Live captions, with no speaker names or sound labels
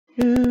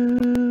Hey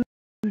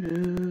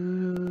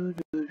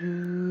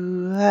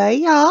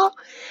y'all,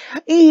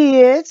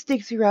 it's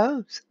Dixie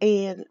Rose,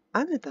 and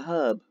I'm at the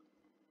hub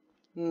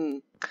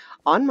on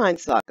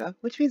Minesaga,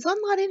 which means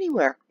I'm not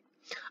anywhere.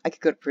 I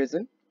could go to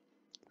prison.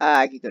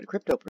 I could go to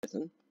crypto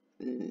prison.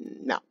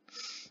 No.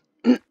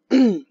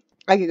 I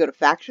could go to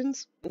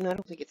factions. I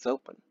don't think it's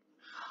open.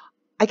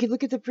 I could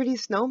look at the pretty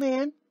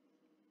snowman.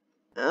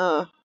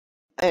 Uh,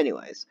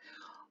 anyways,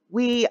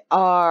 we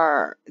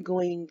are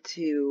going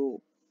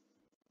to.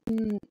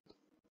 mm,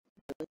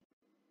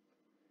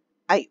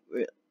 I.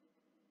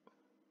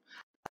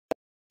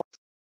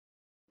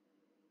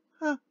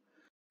 Huh.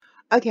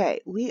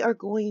 Okay, we are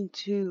going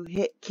to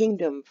hit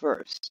Kingdom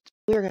first.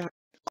 We're going to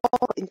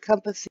all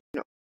encompassing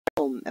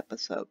realm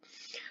episode.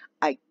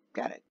 I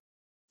got it.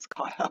 It's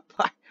caught up.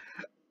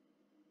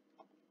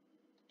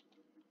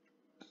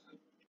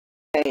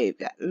 I've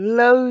got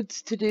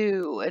loads to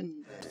do,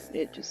 and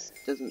it just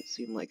doesn't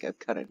seem like I've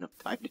got enough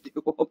time to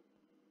do them.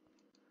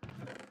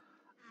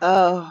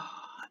 Oh,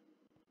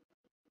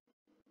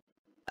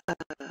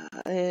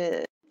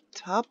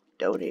 top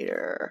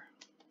donator.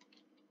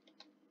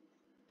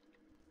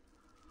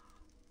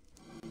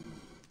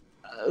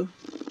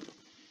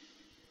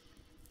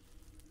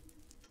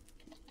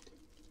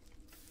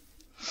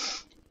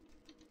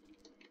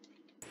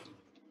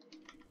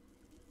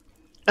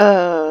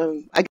 Uh,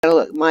 I gotta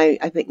look.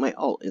 I think my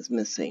alt is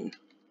missing.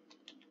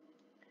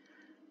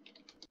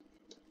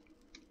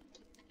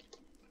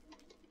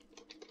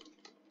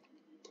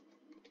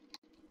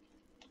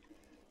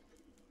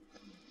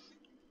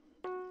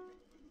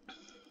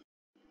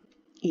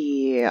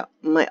 Yeah,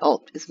 my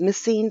alt is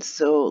missing,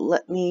 so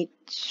let me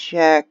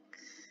check.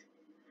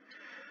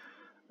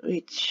 Let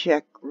me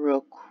check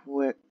real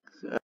quick.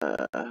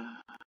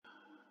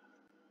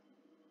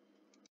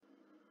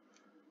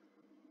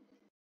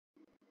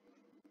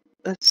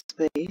 Let's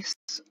space.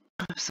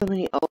 So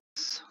many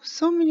alts.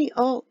 So many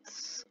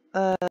alts.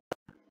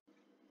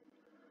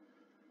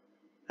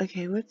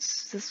 Okay,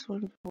 what's this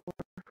one for?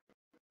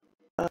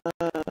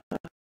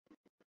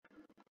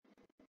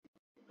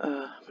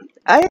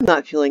 I am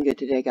not feeling good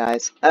today,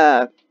 guys.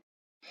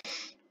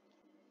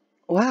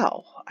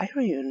 Wow, I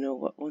don't even know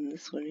what one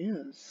this one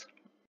is.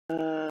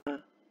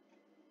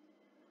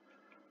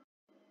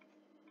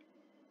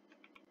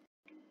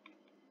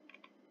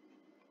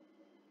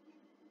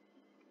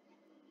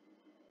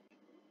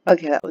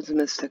 Okay, that was a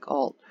mystic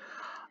alt.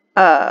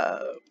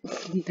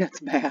 That's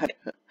bad.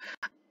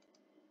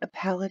 A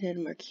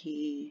paladin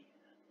marquis.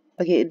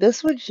 Okay,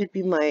 this one should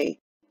be my.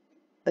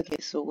 Okay,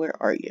 so where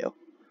are you?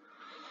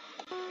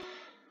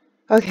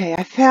 Okay,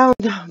 I found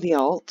the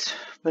alt,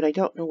 but I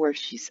don't know where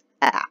she's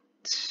at.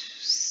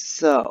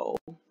 So,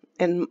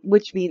 and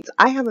which means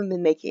I haven't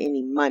been making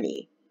any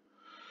money,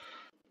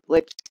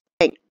 which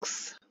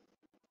stinks.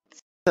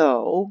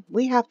 So,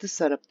 we have to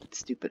set up that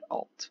stupid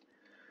alt.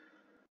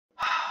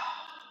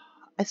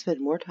 I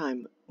spend more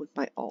time with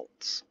my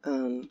alts.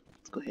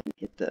 Let's go ahead and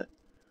hit the.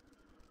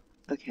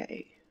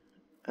 Okay.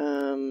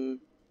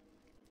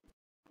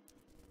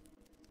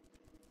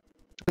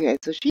 Okay,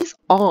 so she's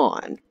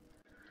on.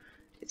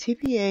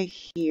 TPA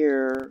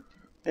here,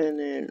 and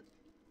then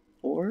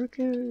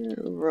Oregon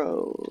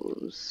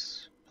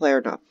Rose.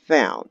 Player not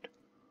found.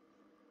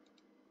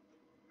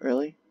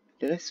 Really?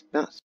 Did I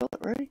not spell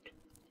it right?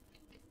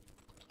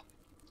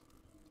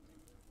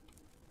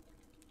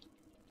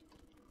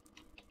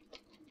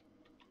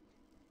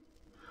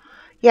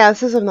 Yeah, it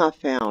says I'm not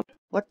found.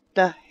 What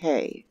the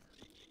hey?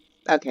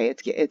 Okay,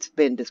 it's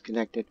been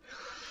disconnected.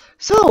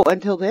 So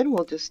until then,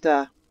 we'll just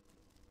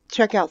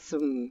check out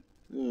some.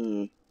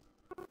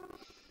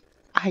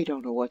 I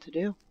don't know what to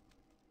do.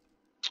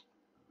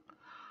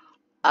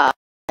 I'm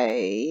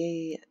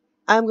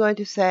going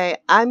to say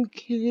I'm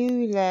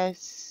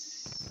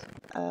clueless.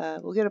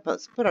 We'll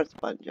put our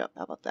sponge up.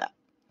 How about that?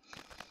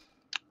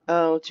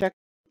 Oh, check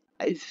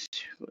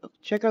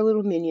our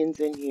little minions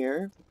in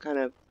here. Kind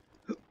of.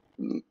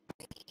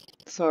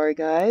 Sorry,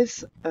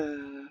 guys. A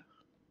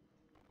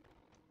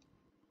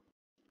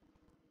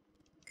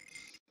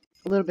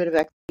little bit of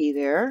XP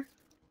there,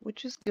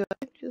 which is good.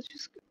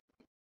 Just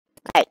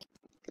hey,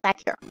 get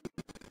back here.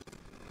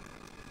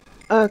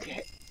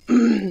 Okay.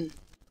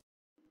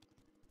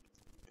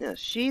 Now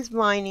she's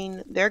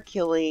mining. They're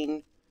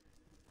killing.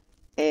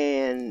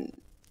 And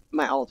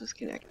my alt is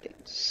connected.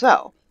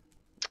 So,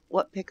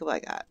 what pick have I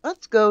got?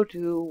 Let's go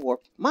to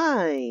Warp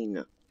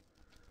Mine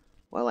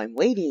while I'm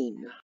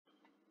waiting.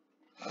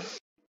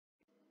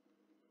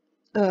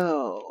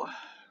 Oh,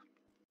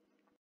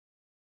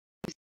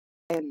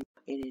 I'm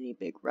not in any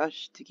big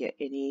rush to get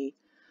any.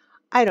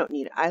 I don't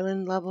need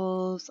island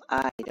levels.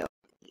 I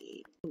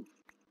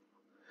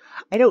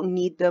don't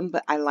need them,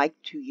 but I like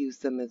to use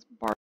them as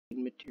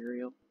bargaining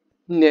material.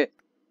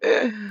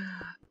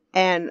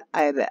 And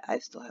I bet I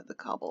still have the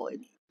cobble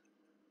in.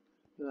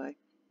 Do I?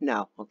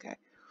 No, okay.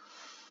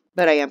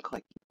 But I am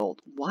collecting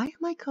gold. Why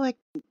am I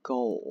collecting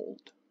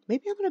gold?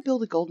 Maybe I'm going to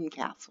build a golden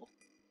castle.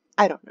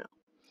 I don't know.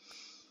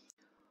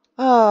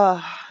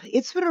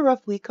 It's been a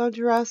rough week on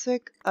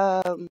Jurassic.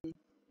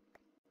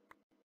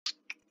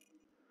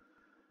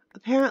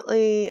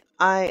 Apparently,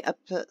 I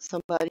upset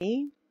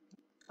somebody.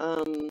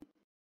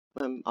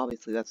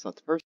 Obviously, that's not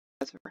the first time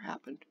that's ever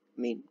happened.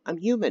 I mean, I'm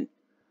human.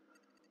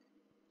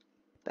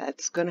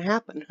 That's gonna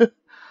happen.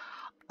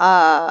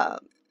 I'm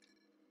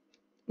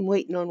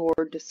waiting on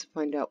word just to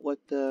find out what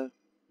the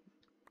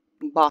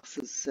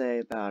bosses say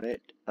about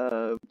it.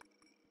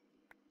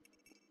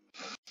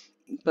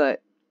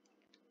 But,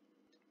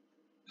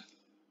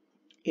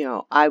 you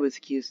know, I was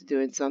accused of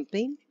doing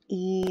something,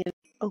 and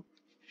oh,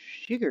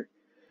 sugar.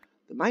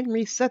 The mind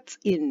resets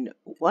in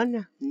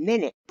 1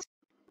 minute,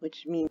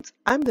 which means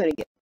I'm gonna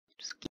get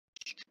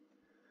sketched.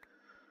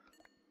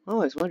 I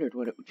always wondered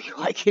what it would be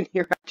like in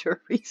here after a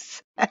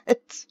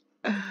reset.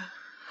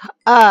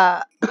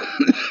 Uh,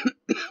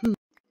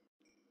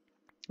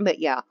 but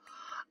yeah,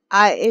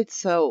 it's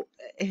so,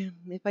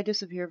 if I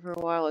disappear for a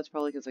while, it's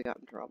probably because I got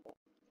in trouble.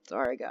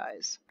 Sorry,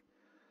 guys.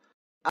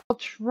 I'll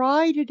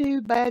try to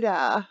do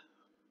better.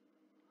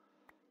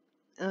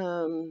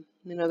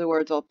 In other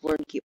words, I'll learn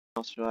to keep my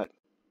mouth shut.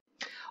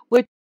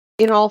 Which,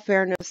 in all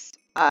fairness,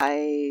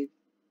 I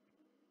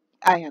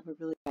have a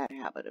really bad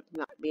habit of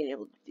not being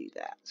able to do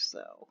that.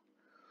 So,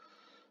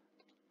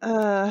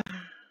 uh,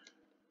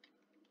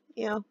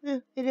 you know,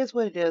 it is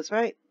what it is,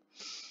 right?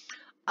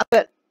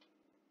 But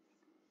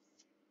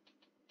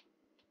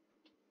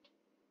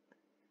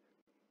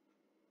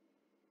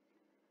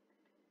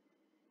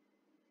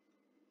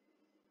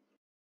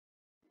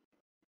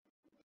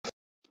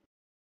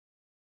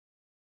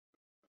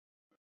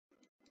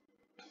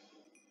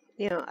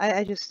you know,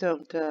 I just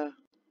don't. I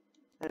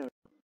don't.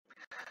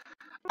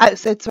 I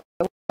said sorry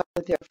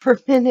there for a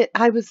minute.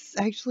 I was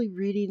actually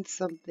reading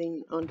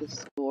something on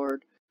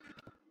Discord.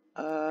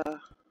 Uh,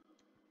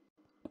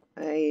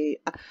 I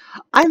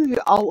I'm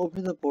all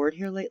over the board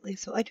here lately,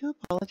 so I do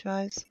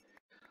apologize.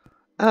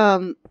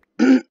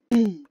 It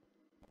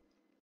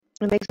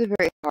makes it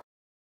very hard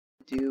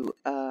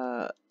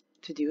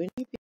to do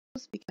any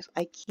videos because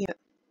I can't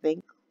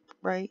think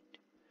right.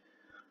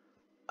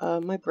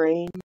 My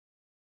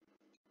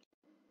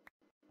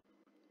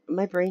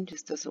brain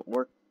just doesn't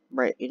work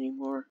right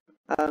anymore.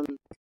 Um,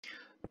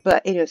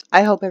 but anyways,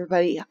 I hope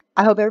everybody,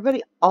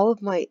 all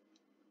of my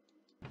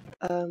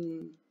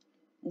um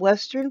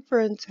Western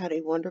friends had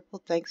a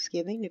wonderful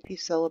Thanksgiving if you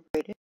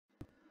celebrated.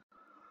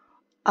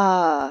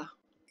 Uh,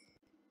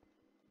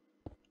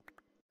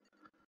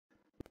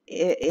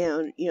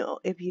 and you know,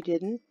 if you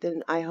didn't,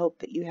 then I hope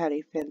that you had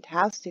a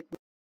fantastic.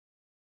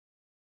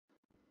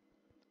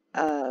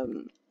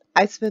 Um,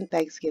 I spent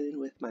Thanksgiving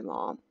with my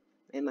mom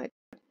and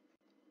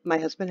my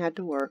husband had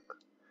to work.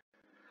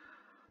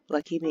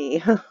 Lucky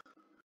me.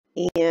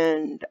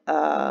 And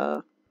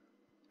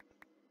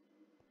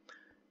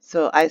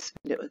so I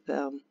spent it with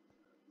them.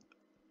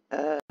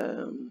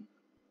 Um,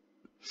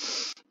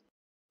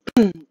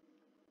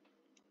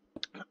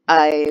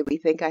 we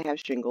think I have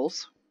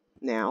shingles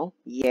now.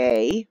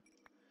 Yay!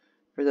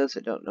 For those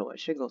that don't know what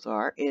shingles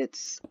are,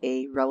 it's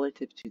a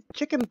relative to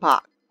chicken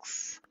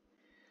pox.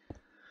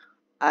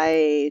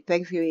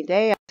 Thanksgiving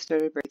Day, I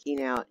started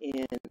breaking out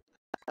in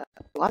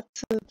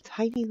lots of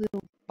tiny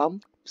little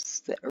bumps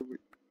that are,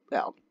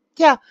 well,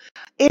 yeah.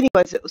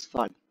 Anyways, it was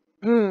fun.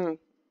 It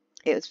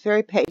was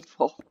very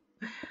painful.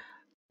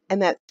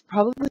 And that's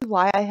probably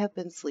why I have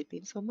been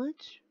sleeping so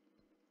much,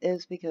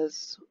 is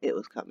because it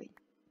was coming.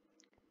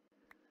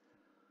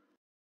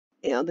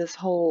 You know, this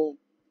whole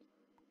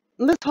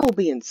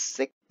being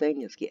sick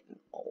thing is getting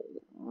old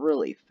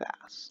really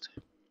fast.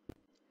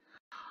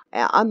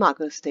 I'm not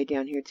going to stay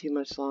down here too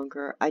much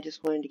longer. I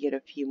just wanted to get a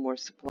few more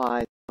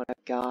supplies. What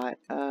I've got,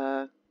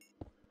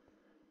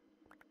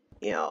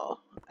 you know,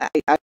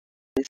 I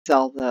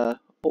sell the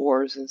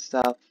ores and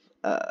stuff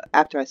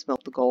after I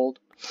smelt the gold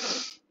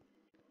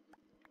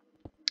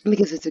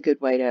because it's a good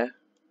way to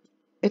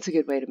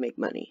make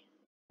money.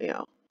 You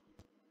know,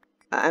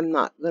 I'm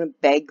not going to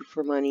beg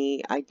for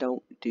money. I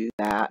don't do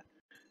that.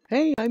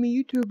 Hey, I'm a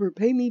YouTuber.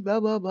 Pay me, blah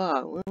blah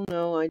blah. Well,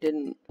 no, I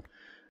didn't. If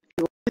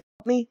you want to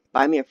help me,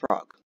 buy me a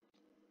frog.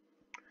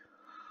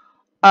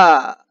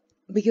 Uh,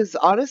 because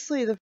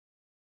honestly, the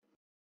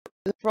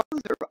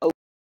frogs are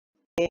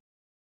open.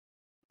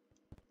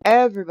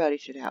 Everybody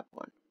should have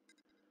one.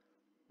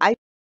 I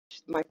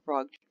pitched my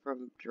frog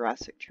from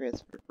Jurassic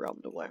transferred realm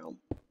to realm,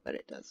 but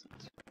it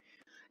doesn't.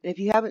 And if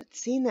you haven't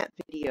seen that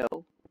video,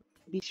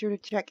 be sure to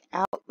check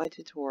out my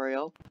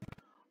tutorial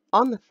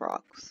on the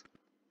frogs.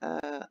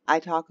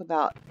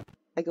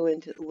 I go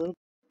into a little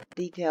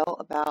detail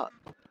about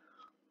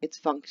its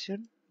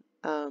function,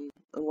 and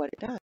what it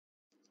does.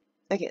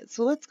 Okay,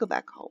 so let's go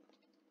back home.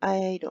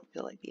 I don't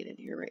feel like being in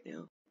here right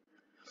now.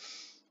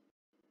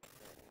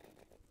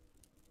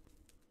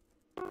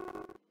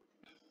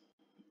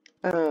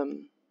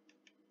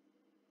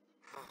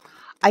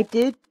 I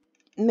did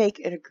make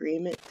an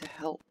agreement to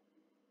help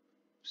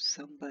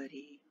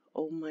somebody.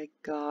 Oh my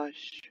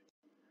gosh.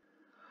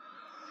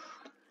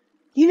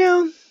 You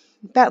know,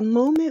 that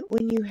moment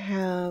when you've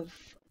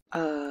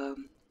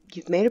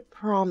made a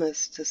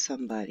promise to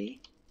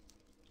somebody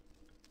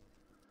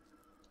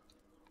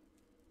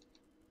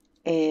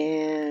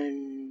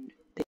and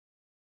they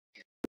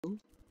do,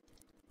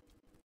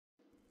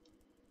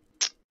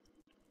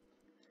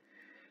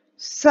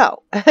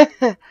 So,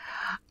 I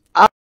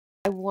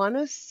want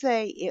to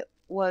say it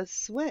was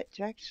Switch,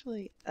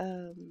 actually.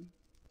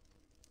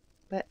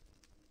 But,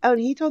 oh, and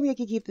he told me I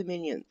could keep the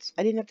minions.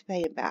 I didn't have to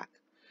pay him back.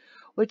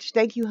 Which,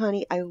 thank you,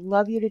 honey. I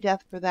love you to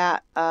death for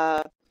that.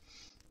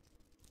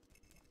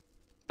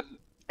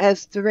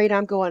 As the rate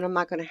I'm going, I'm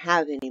not going to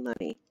have any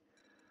money.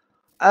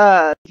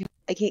 I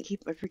can't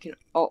keep my freaking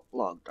alt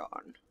logged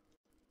on.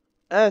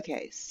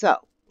 Okay, so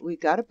we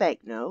got a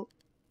banknote.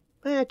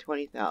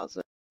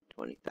 20,000.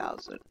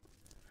 20,000.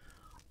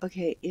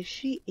 Okay, is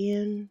she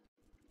in?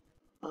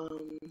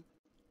 Um,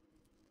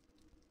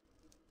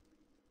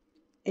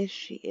 is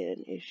she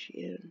in? Is she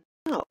in?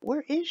 No,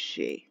 where is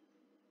she?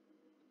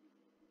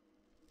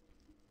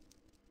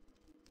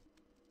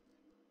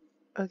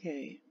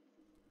 Okay.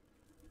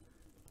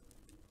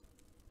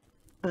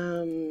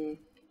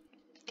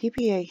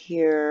 TPA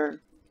here.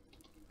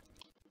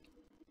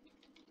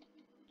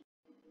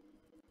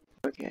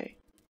 Okay.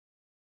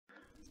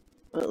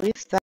 Well, at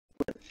least that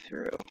went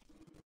through.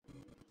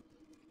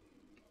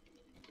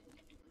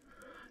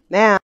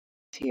 Now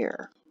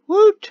here.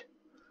 Woot!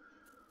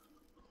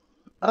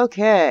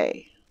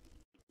 Okay.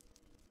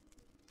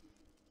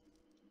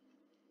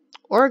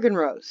 Oregon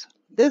Rose.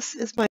 This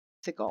is my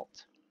basic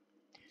alt.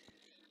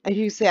 As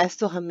you say, I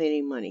still have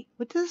many money.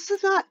 But this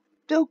is not...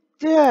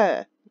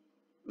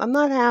 I'm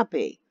not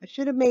happy. I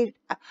should have made...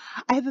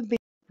 I haven't been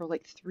for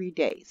like 3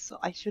 days, so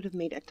I should have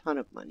made a ton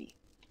of money.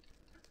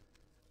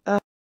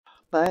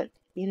 But,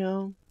 you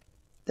know,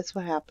 that's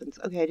what happens.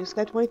 Okay, I just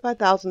got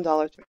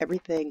 $25,000 for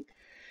everything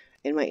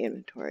in my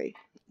inventory.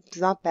 It's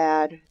not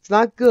bad. It's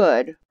not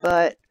good,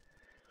 but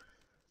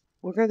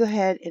we're going to go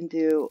ahead and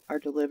do our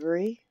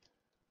delivery.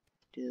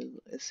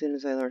 As soon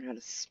as I learn how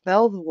to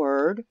spell the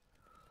word.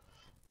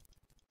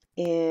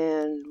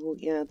 And, we'll,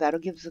 you know, that'll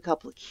give us a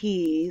couple of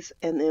keys.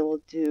 And then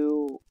we'll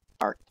do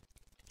our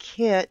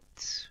kit,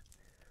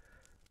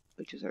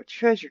 which is our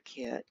treasure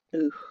kit.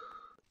 Ooh.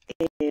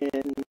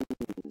 And,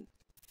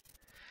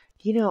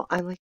 you know,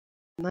 I'm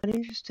not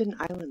interested in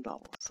island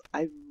bubbles.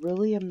 I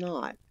really am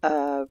not.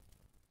 A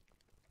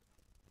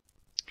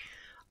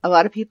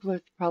lot of people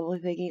are probably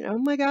thinking, oh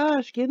my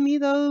gosh, give me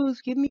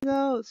those, give me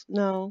those.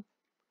 No,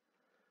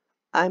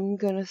 I'm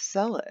gonna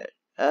sell it.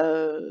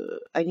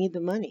 I need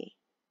the money.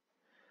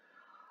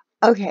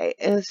 Okay,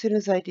 and as soon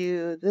as I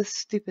do this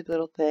stupid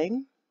little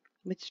thing,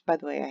 which by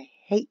the way, I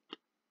hate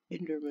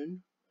Enderman.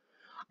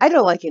 I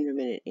don't like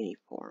Enderman in any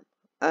form.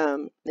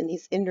 And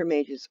these Ender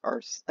mages are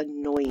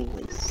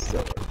annoyingly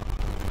silly.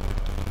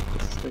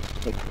 This is going to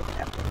take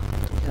forever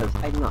because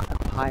I'm not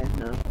up high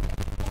enough.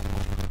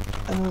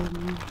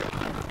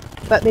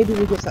 But maybe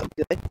we get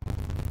something good.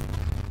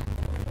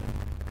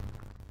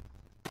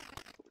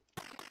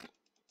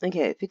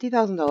 Okay,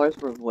 $50,000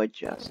 for a void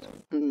chest.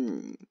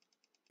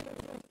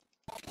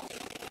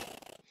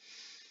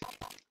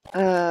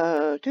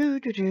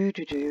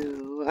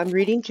 I'm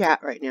reading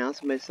chat right now.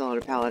 Somebody's selling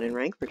a paladin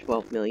rank for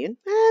 12 million.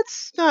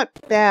 That's not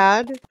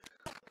bad.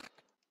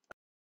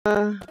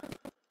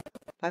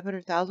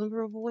 500,000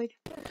 for a void?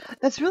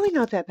 That's really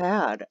not that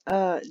bad.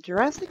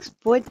 Jurassic's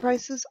void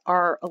prices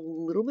are a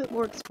little bit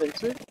more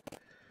expensive.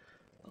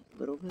 A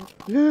little bit.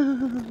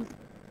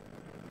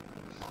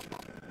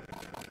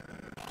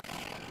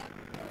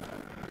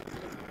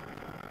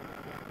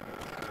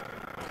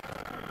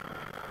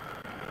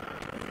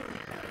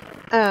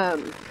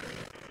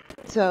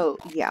 So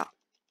yeah.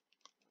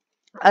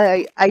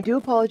 I do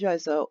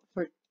apologize though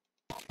for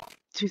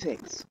 2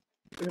 things.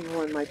 Number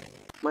one,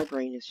 my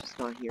brain is just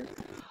not here,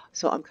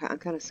 so I'm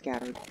kind of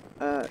scattered.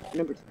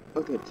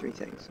 Okay, 3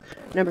 things.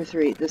 Number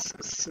 3, this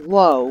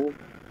slow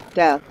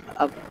death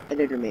of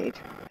an Ender mage,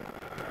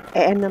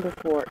 and number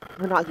 4,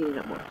 we're not getting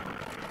up more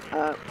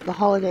time. The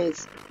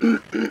holidays,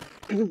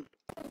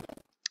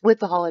 with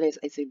the holidays,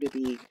 I seem to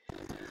be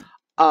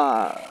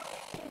a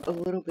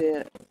little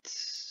bit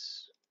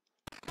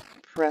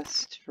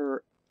pressed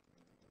for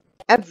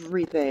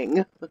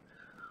everything.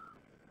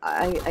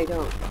 I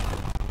don't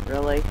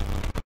really.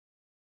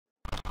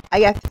 I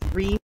got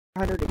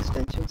 300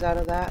 extensions out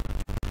of that.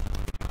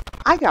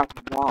 I got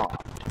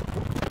robbed.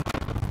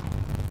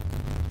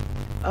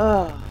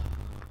 Ugh.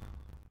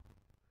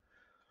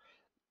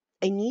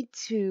 I need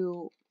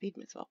to feed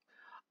myself.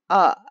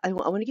 I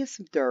want to get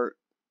some dirt,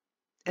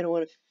 and I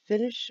want to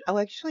finish. Oh,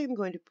 actually, I'm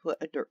going to put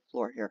a dirt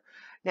floor here.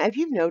 Now, if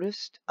you've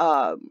noticed,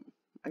 I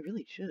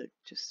really should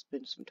just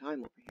spend some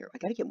time over here. I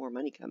got to get more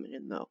money coming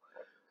in, though.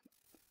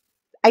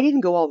 I didn't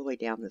go all the way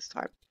down this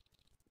time.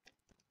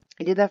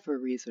 I did that for a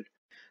reason.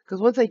 Because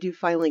once I do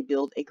finally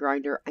build a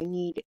grinder, I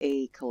need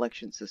a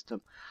collection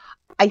system.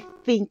 I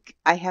think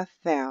I have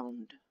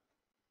found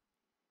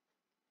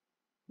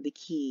the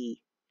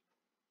key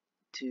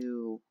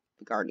to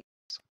the gardening.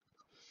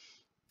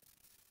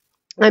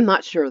 I'm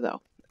not sure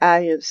though.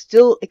 I am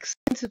still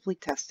extensively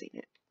testing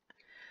it.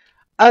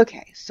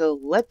 Okay, so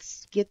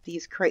let's get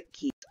these crate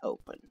keys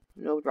open.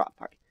 No drop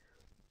party.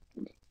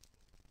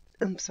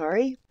 I'm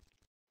sorry.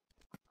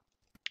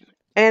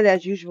 And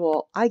as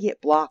usual, I get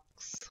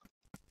blocks.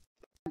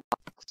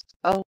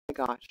 Oh my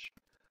gosh.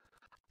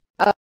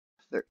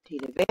 13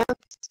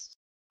 advanced.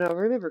 Now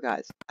remember,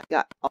 guys, I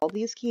got all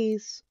these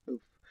keys.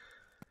 Oof.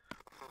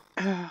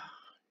 Yeah,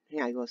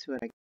 I go through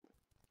it.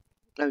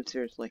 Oh,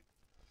 seriously.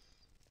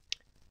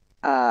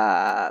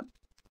 Uh,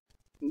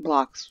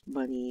 blocks,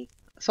 money.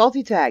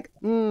 Salty tag.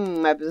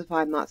 As if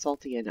I'm not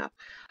salty enough.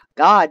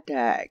 God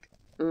tag.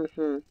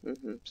 Money,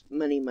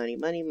 money,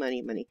 money,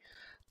 money, money.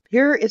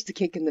 Here is the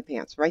kick in the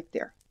pants, right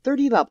there.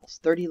 30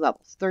 levels, 30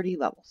 levels, 30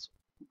 levels.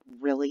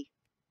 Really?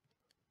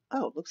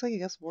 Oh, looks like I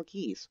got some more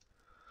keys.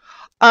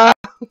 Uh,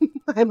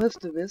 I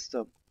must have missed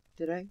them.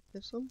 Did I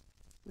miss them?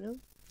 No?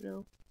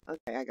 No?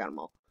 Okay, I got them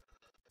all.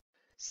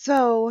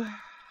 So,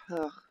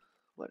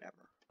 whatever.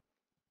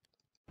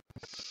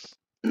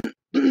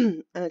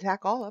 An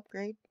attack all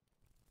upgrade.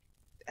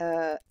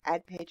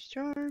 Add page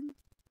charm.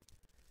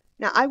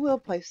 Now, I will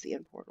place the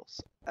end portals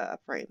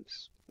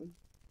frames.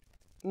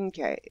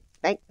 Okay,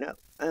 banknote.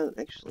 Oh,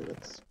 actually,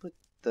 let's put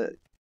the...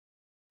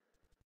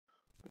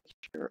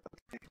 Sure,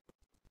 okay.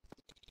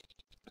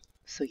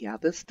 So yeah,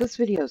 this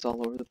video is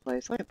all over the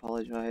place. I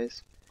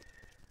apologize.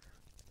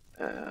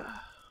 Woohoo!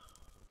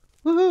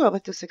 I'm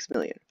up to 6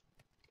 million.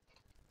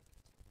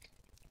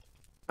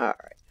 All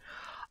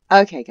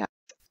right. Okay, guys.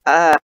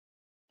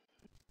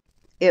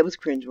 It was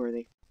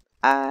cringeworthy.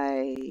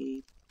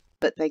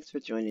 But thanks for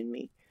joining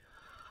me.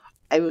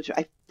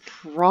 I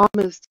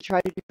promise to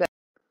try to do better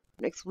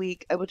next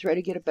week. I will try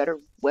to get a better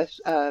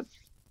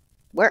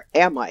where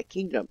am I?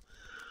 Kingdom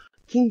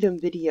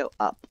video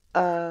up.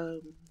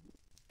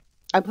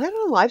 I'm planning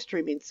on live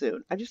streaming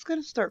soon. I just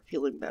gotta start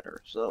feeling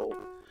better. So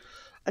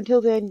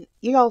until then,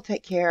 you all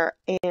take care,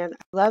 and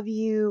I love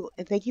you,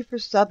 and thank you for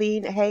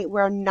subbing. Hey,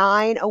 we're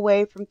 9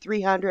 away from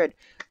 300.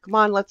 Come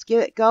on, let's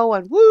get it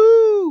going.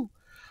 Woo!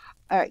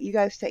 All right, you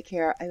guys take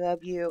care. I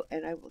love you,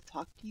 and I will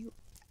talk to you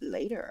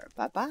later.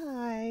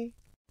 Bye-bye.